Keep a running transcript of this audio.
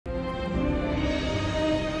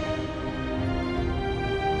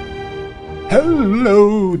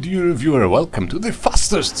Hello, dear viewer, welcome to the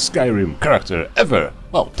fastest Skyrim character ever.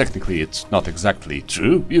 Well, technically it's not exactly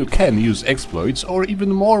true. You can use exploits or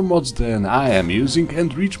even more mods than I am using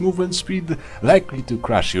and reach movement speed likely to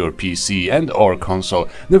crash your PC and or console.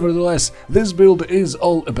 Nevertheless, this build is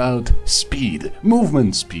all about speed,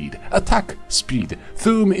 movement speed, attack speed,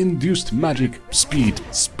 Thuum-induced magic speed.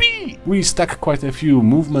 We stack quite a few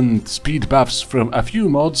movement speed buffs from a few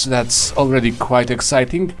mods, that's already quite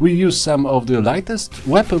exciting. We use some of the lightest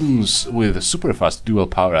weapons with super fast dual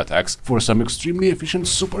power attacks for some extremely efficient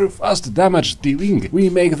super fast damage dealing. We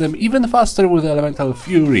make them even faster with elemental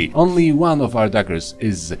fury. Only one of our daggers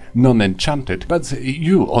is non-enchanted, but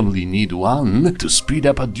you only need one to speed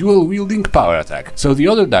up a dual wielding power attack. So the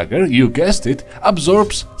other dagger, you guessed it,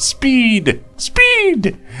 absorbs speed!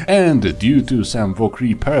 And due to some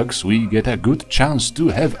Vokrii perks, we get a good chance to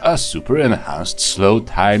have a super enhanced slow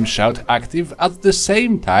time shout active at the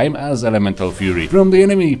same time as elemental fury. From the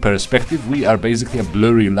enemy perspective, we are basically a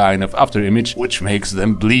blurry line of after image, which makes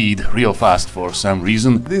them bleed real fast for some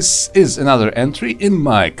reason. This is another entry in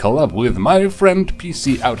my collab with my friend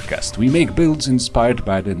PC Outcast. We make builds inspired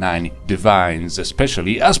by the 9 divines,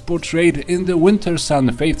 especially as portrayed in the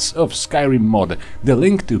Wintersun Faiths of Skyrim mod. The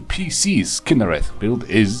link to PC's Kynareth Build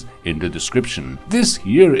is in the description. This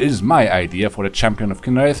here is my idea for a champion of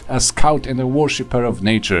Kynareth, a scout and a worshipper of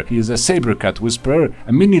nature. He is a saber-cut whisperer,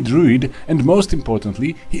 a mini druid, and most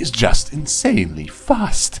importantly, he is just insanely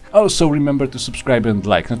fast. Also remember to subscribe and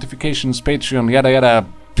like, notifications, Patreon, yada yada.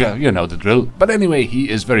 Yeah, you know the drill. But anyway, he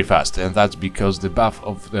is very fast, and that's because the buff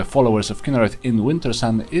of the followers of Kynareth in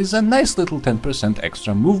Wintersun is a nice little 10%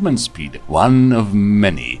 extra movement speed. One of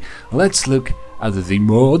many. Let's look at the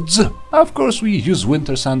mods. Of course, we use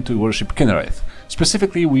Wintersun to worship Kynareth.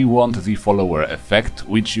 Specifically, we want the follower effect,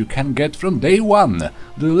 which you can get from day one.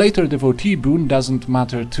 The later devotee boon doesn't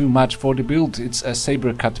matter too much for the build, it's a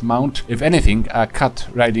saber cut mount. If anything, a cat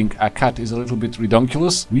riding a cat is a little bit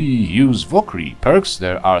redonkulous. We use Vokrii perks,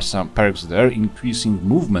 there are some perks there increasing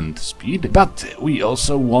movement speed, but we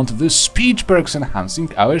also want the speech perks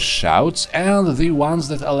enhancing our shouts and the ones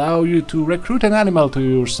that allow you to recruit an animal to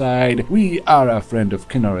your side. We are a friend of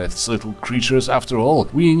Kynareth's little creatures after all.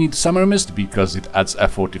 We need Summermyst because it adds a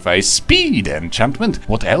fortify speed enchantment.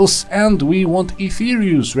 What else? And we want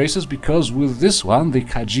Aetherius races because with this one the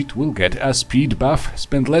Khajiit will get a speed buff,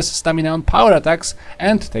 spend less stamina on power attacks,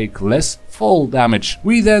 and take less fall damage.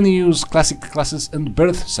 We then use classic classes and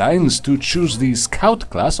Birthsigns to choose the scout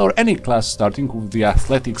class or any class starting with the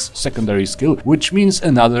athletics secondary skill, which means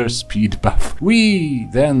another speed buff. We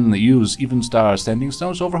then use Evenstar standing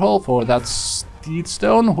stones overhaul for that steed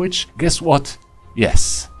stone, which, guess what?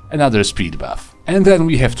 Yes, another speed buff. And then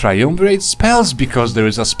we have Triumvirate spells, because there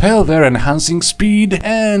is a spell there enhancing speed.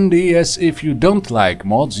 And yes, if you don't like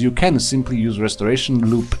mods, you can simply use Restoration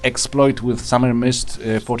Loop exploit with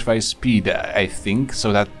Summermyst fortify speed, I think.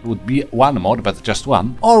 So that would be one mod, but just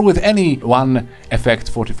one. Or with any one effect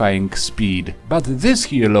fortifying speed. But this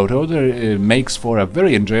here load order makes for a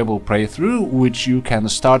very enjoyable playthrough, which you can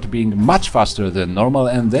start being much faster than normal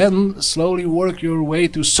and then slowly work your way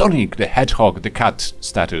to Sonic the Hedgehog the Cat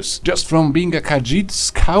status. Just from being a Khajiit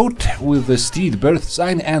scout with the steed birth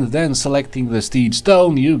sign and then selecting the steed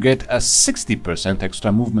stone, you get a 60% extra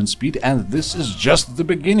movement speed, and this is just the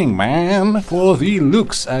beginning, man. For the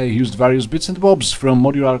looks, I used various bits and bobs from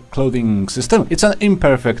Modular clothing system. It's an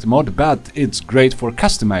imperfect mod, but it's great for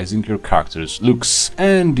customizing your character's looks.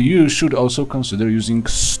 And you should also consider using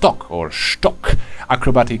Stökk or Stökk,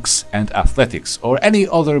 Acrobatics and Athletics, or any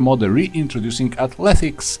other mod reintroducing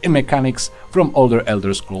athletics and mechanics from older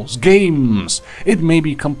Elder Scrolls games. It may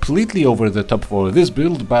be completely over the top for this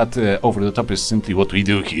build, but over the top is simply what we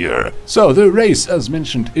do here. So the race, as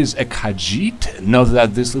mentioned, is a Khajiit. Not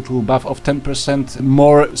that this little buff of 10%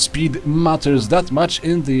 more speed matters that much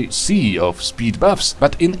in the sea of speed buffs,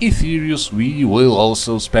 but in Aetherius we will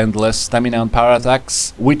also spend less stamina on power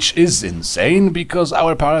attacks, which is insane because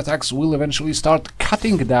our power attacks will eventually start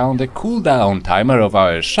cutting down the cooldown timer of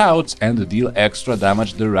our shouts and deal extra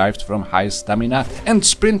damage derived from high stamina, and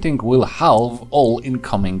sprinting will halve all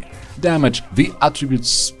incoming damage. The attribute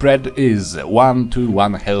spread is 1 to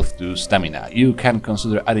 1 health to stamina. You can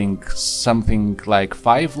consider adding something like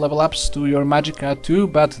 5 level ups to your magicka too,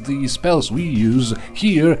 but the spells we use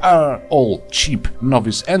here are all cheap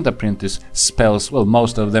novice and apprentice spells, well,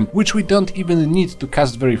 most of them, which we don't even need to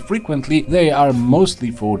cast very frequently. They are mostly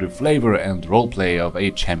for the flavor and roleplay of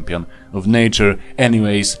a champion of nature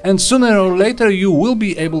anyways, and sooner or later you will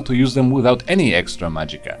be able to use them without any extra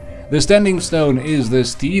magicka. The standing stone is the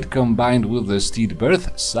steed combined with the steed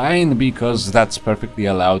birth sign, because that's perfectly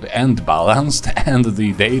allowed and balanced, and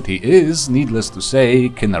the deity is, needless to say,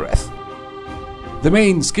 Kynareth. The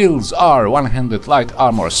main skills are one-handed light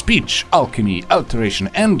armor, speech, alchemy,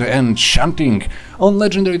 alteration and enchanting. On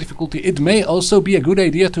legendary difficulty it may also be a good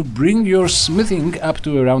idea to bring your smithing up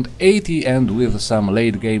to around 80, and with some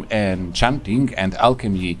late game enchanting and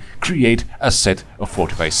alchemy create a set of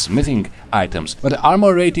fortified smithing items. But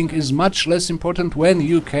armor rating is much less important when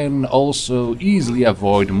you can also easily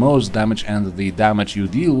avoid most damage, and the damage you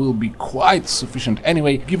deal will be quite sufficient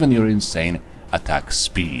anyway given your insane attack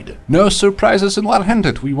speed. No surprises in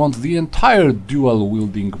one-handed, we want the entire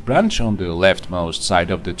dual-wielding branch on the leftmost side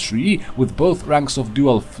of the tree, with both ranks of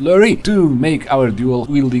dual flurry to make our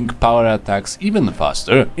dual-wielding power attacks even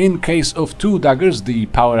faster. In case of 2 daggers, the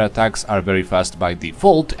power attacks are very fast by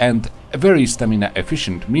default and very stamina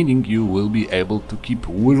efficient, meaning you will be able to keep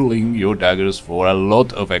whirling your daggers for a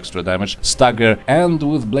lot of extra damage, stagger, and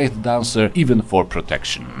with Blade Dancer even for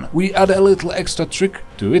protection. We add a little extra trick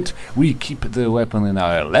to it. We keep the weapon in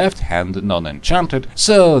our left hand non-enchanted,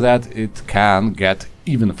 so that it can get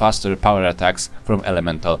even faster power attacks from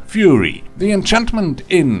Elemental Fury. The enchantment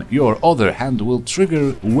in your other hand will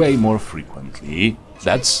trigger way more frequently.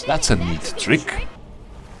 That's a neat trick.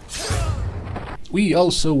 We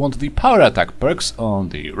also want the power attack perks on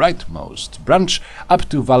the rightmost branch up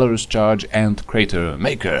to Valorous Charge and Crater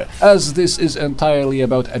Maker. As this is entirely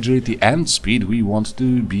about agility and speed, we want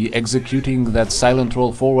to be executing that silent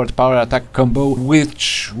roll forward power attack combo,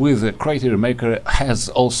 which with Crater Maker has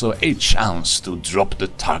also a chance to drop the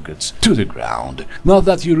targets to the ground. Not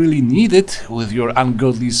that you really need it with your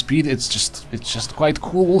ungodly speed, it's just quite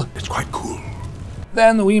cool. It's quite cool.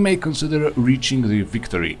 Then we may consider reaching the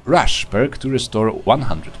Victory Rush perk to restore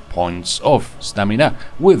 100 points of stamina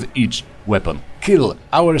with each weapon kill.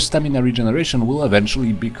 Our stamina regeneration will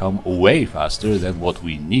eventually become way faster than what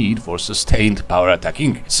we need for sustained power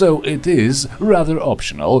attacking, so it is rather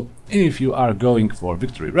optional. If you are going for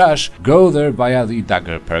Victory Rush, go there via the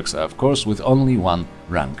dagger perks, of course, with only 1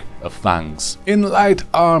 rank of fangs. In light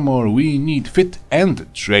armor we need fit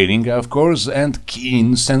and training, of course, and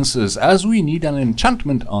keen senses, as we need an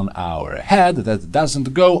enchantment on our head that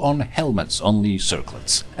doesn't go on helmets, only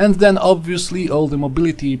circlets. And then obviously all the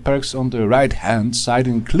mobility perks on the right hand side,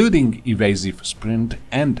 including evasive sprint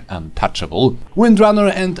and untouchable.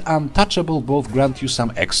 Windrunner and untouchable both grant you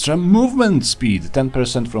some extra movement speed,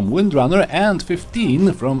 10% from Windrunner and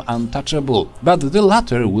 15 from untouchable, but the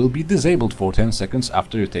latter will be disabled for 10 seconds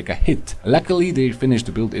after you take a hit. Luckily, the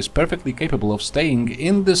finished build is perfectly capable of staying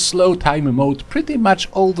in the slow time mode pretty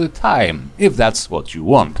much all the time, if that's what you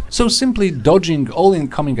want. So simply dodging all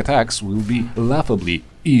incoming attacks will be laughably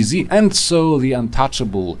easy, and so the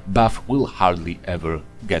untouchable buff will hardly ever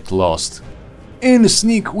get lost. In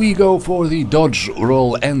Sneak we go for the Dodge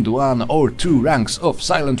Roll and 1 or 2 ranks of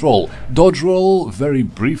Silent Roll. Dodge Roll, very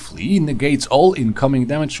briefly, negates all incoming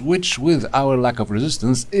damage, which with our lack of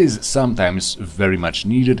resistance is sometimes very much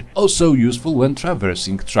needed. Also useful when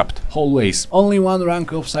traversing trapped hallways. Only 1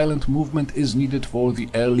 rank of Silent Movement is needed for the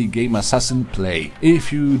early game assassin play.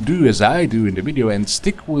 If you do as I do in the video and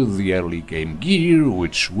stick with the early game gear,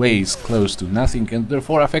 which weighs close to nothing and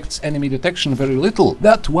therefore affects enemy detection very little,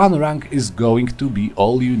 that 1 rank is going to be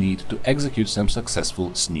all you need to execute some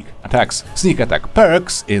successful sneak attacks. Sneak attack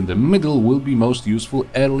perks in the middle will be most useful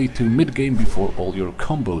early to mid-game before all your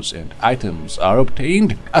combos and items are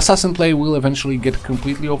obtained. Assassin play will eventually get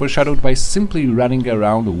completely overshadowed by simply running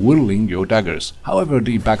around whirling your daggers. However,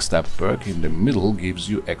 the backstab perk in the middle gives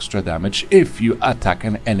you extra damage if you attack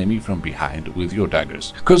an enemy from behind with your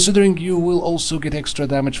daggers. Considering you will also get extra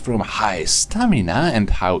damage from high stamina and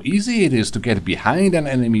how easy it is to get behind an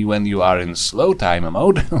enemy when you are in slow time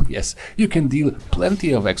mode, yes, you can deal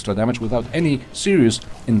plenty of extra damage without any serious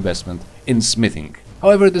investment in smithing.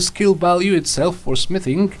 However, the skill value itself for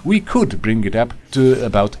smithing, we could bring it up to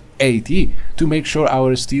about 80 to make sure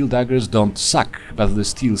our steel daggers don't suck, but the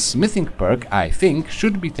steel smithing perk, I think,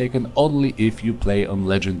 should be taken only if you play on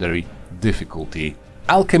legendary difficulty.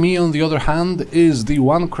 Alchemy, on the other hand, is the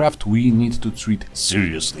one craft we need to treat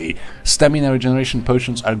seriously. Stamina regeneration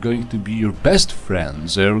potions are going to be your best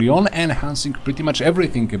friends early on, enhancing pretty much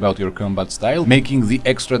everything about your combat style, making the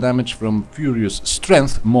extra damage from Furious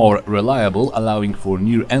Strength more reliable, allowing for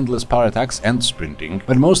near endless power attacks and sprinting.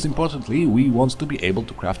 But most importantly, we want to be able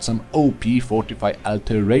to craft some OP Fortify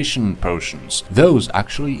Alteration potions. Those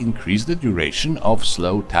actually increase the duration of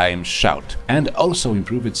Slow Time Shout, and also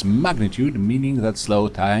improve its magnitude, meaning that slow slow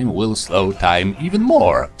time will slow time even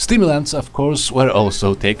more. Stimulants, of course, were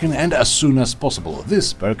also taken, and as soon as possible.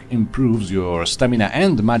 This perk improves your stamina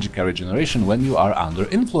and magicka regeneration when you are under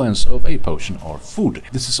influence of a potion or food.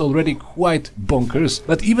 This is already quite bonkers,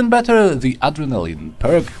 but even better, the adrenaline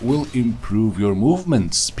perk will improve your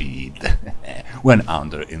movement speed when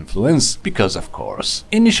under influence, because of course.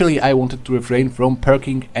 Initially I wanted to refrain from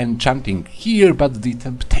perking enchanting here, but the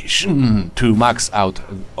temptation to max out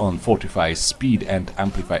on fortify speed and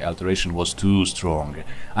amplify alteration was too strong.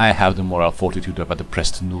 I have the moral fortitude of a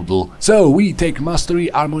depressed noodle. So we take Mastery,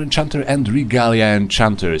 Armor Enchanter and Regalia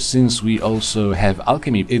Enchanter. Since we also have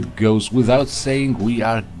Alchemy, it goes without saying we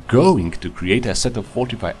are going to create a set of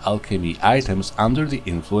Fortify Alchemy items under the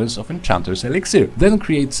influence of Enchanter's Elixir. Then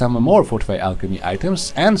create some more Fortify Alchemy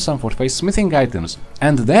items and some Fortify Smithing items.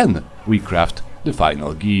 And then we craft the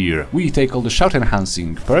final gear. We take all the shout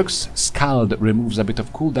enhancing perks. Scald removes a bit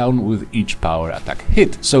of cooldown with each power attack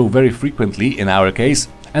hit, so very frequently in our case,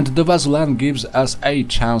 and the Vazulan gives us a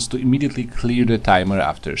chance to immediately clear the timer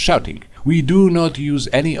after shouting. We do not use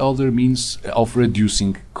any other means of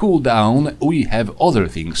reducing cooldown. We have other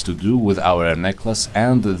things to do with our necklace,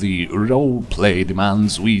 and the roleplay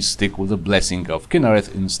demands we stick with the Blessing of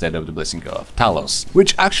Kynareth instead of the Blessing of Talos.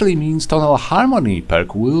 Which actually means Tonal Harmony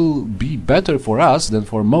perk will be better for us than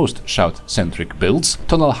for most shout-centric builds.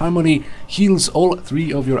 Tonal Harmony heals all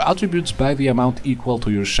 3 of your attributes by the amount equal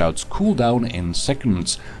to your shout's cooldown in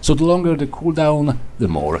seconds. So the longer the cooldown, the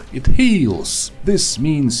more it heals. This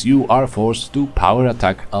means you are forced to power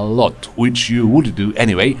attack a lot, which you would do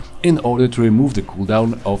anyway, in order to remove the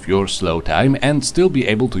cooldown of your slow time and still be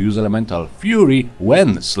able to use Elemental Fury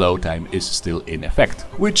when slow time is still in effect.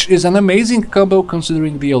 Which is an amazing combo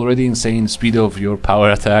considering the already insane speed of your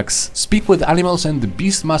power attacks. Speak with Animals and the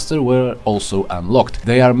Beastmaster were also unlocked.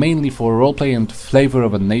 They are mainly for roleplay and flavor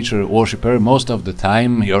of a nature worshipper. Most of the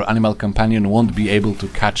time your animal companion won't be able to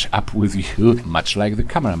catch up with you, much like the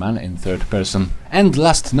cameraman in third person. And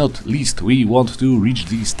last not least, we want to reach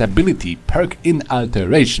the stability perk in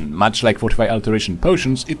alteration. Much like Fortify Alteration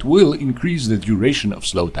potions, it will increase the duration of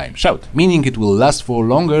slow time shout, meaning it will last for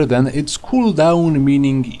longer than its cooldown,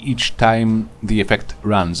 meaning each time the effect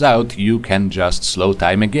runs out, you can just slow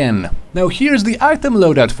time again. Now here's the item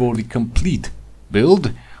loadout for the complete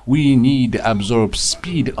build. We need Absorb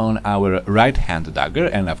Speed on our right hand dagger,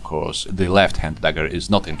 and of course the left hand dagger is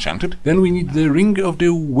not enchanted. Then we need the Ring of the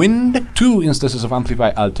Wind, 2 instances of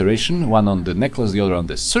Amplify Alteration, one on the necklace, the other on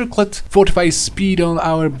the circlet. Fortify Speed on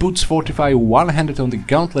our boots, Fortify one-handed on the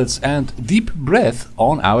gauntlets, and Deep Breath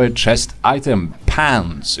on our chest item,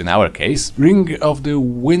 pants in our case. Ring of the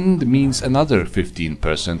Wind means another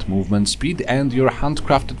 15% movement speed, and your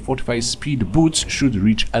handcrafted Fortify Speed boots should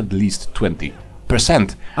reach at least 20%.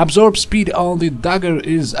 Absorb Speed on the dagger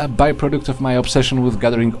is a byproduct of my obsession with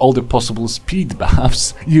gathering all the possible speed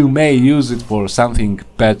buffs. You may use it for something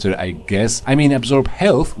better, I guess. I mean, Absorb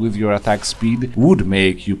Health with your attack speed would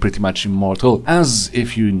make you pretty much immortal, as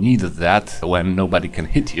if you needed that when nobody can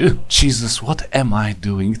hit you. Jesus, what am I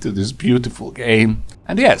doing to this beautiful game?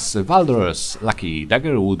 And yes, Valdor's Lucky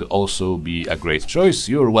Dagger would also be a great choice.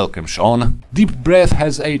 You're welcome, Sean. Deep Breath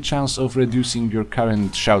has a chance of reducing your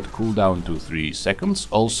current shout cooldown to 3 seconds,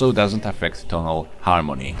 also doesn't affect Tonal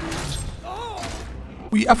Harmony.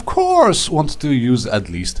 We of course want to use at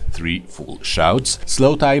least 3 full shouts: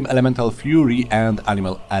 Slow Time, Elemental Fury and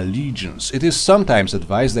Animal Allegiance. It is sometimes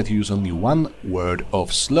advised that you use only 1 word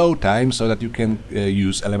of Slow Time so that you can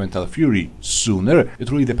use Elemental Fury sooner.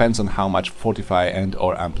 It really depends on how much Fortify and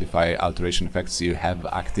or Amplify alteration effects you have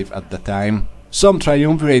active at the time. Some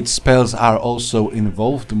Triumvirate spells are also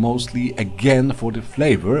involved, mostly again for the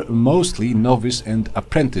flavor, mostly Novice and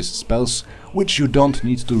Apprentice spells, which you don't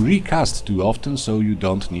need to recast too often, so you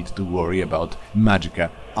don't need to worry about magicka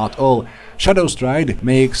at all. Shadow Stride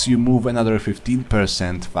makes you move another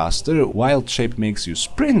 15% faster, Wild Shape makes you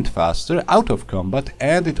sprint faster out of combat,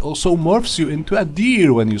 and it also morphs you into a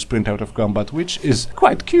deer when you sprint out of combat, which is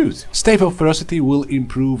quite cute. Stave of Ferocity will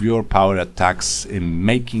improve your power attacks, in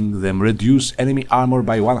making them reduce enemy armor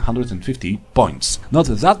by 150 points. Not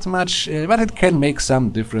that much, but it can make some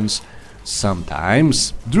difference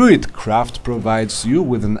sometimes. Druid Craft provides you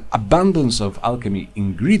with an abundance of alchemy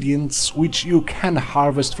ingredients which you can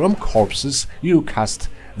harvest from corpses you cast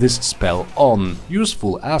this spell on.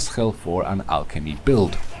 Useful as hell for an alchemy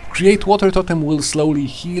build. Create Water Totem will slowly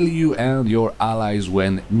heal you and your allies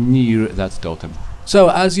when near that totem. So,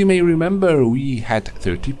 as you may remember, we had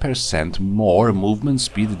 30% more movement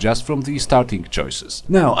speed just from the starting choices.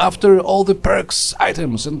 Now, after all the perks,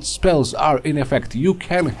 items and spells are in effect, you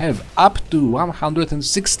can have up to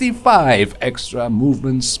 165 extra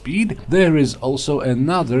movement speed. There is also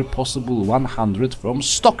another possible 100 from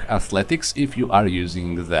stock athletics if you are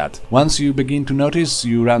using that. Once you begin to notice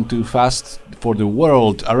you run too fast for the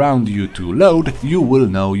world around you to load, you will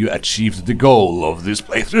know you achieved the goal of this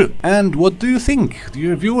playthrough. And what do you think,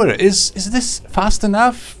 dear viewer? Is this fast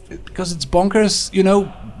enough? Because it's bonkers, you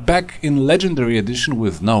know. Back in Legendary Edition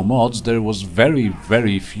with no mods, there was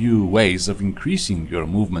very few ways of increasing your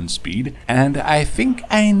movement speed, and I think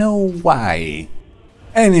I know why.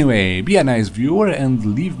 Anyway, be a nice viewer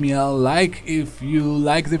and leave me a like if you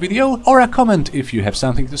like the video, or a comment if you have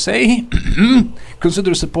something to say.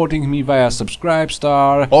 Consider supporting me via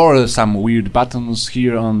Subscribestar or some weird buttons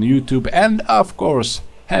here on YouTube, and of course,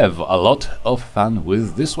 have a lot of fun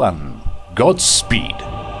with this one. Godspeed!